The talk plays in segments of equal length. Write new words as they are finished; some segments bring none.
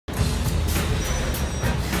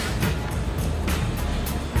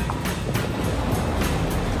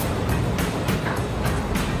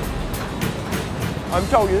I'm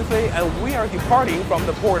Zhao Yunfei, and we are departing from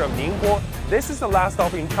the Port of Ningbo. This is the last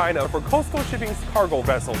stop in China for Cosco Shipping's cargo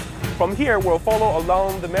vessels. From here, we'll follow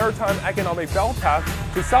along the maritime economic belt path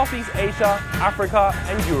to Southeast Asia, Africa,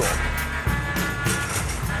 and Europe.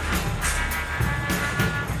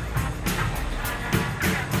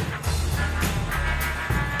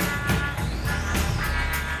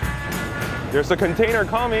 There's a container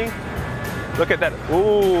coming. Look at that.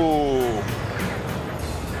 Ooh.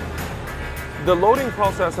 The loading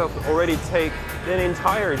process has already taken an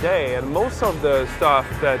entire day, and most of the stuff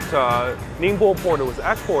that Ningbo Port was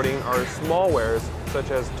exporting are small wares,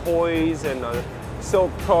 such as toys and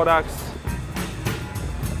silk products.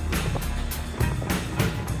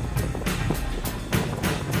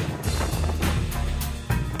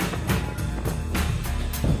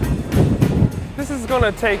 This is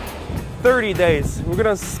gonna take 30 days. We're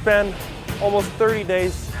gonna spend almost 30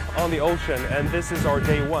 days on the ocean, and this is our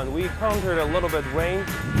day one. We encountered a little bit of rain,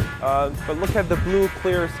 but look at the blue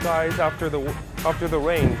clear skies after the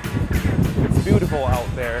rain. It's beautiful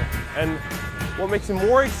out there. And what makes it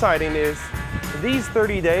more exciting is these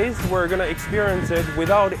 30 days we're gonna experience it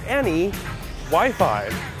without any Wi-Fi.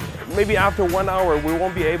 Maybe after 1 hour we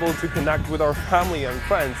won't be able to connect with our family and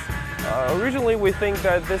friends. Originally we think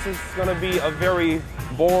that this is gonna be a very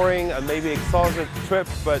boring and maybe exhaustive trip,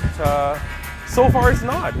 but so far it's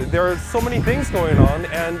not. There are so many things going on,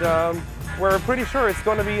 and we're pretty sure it's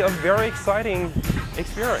going to be a very exciting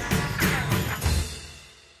experience.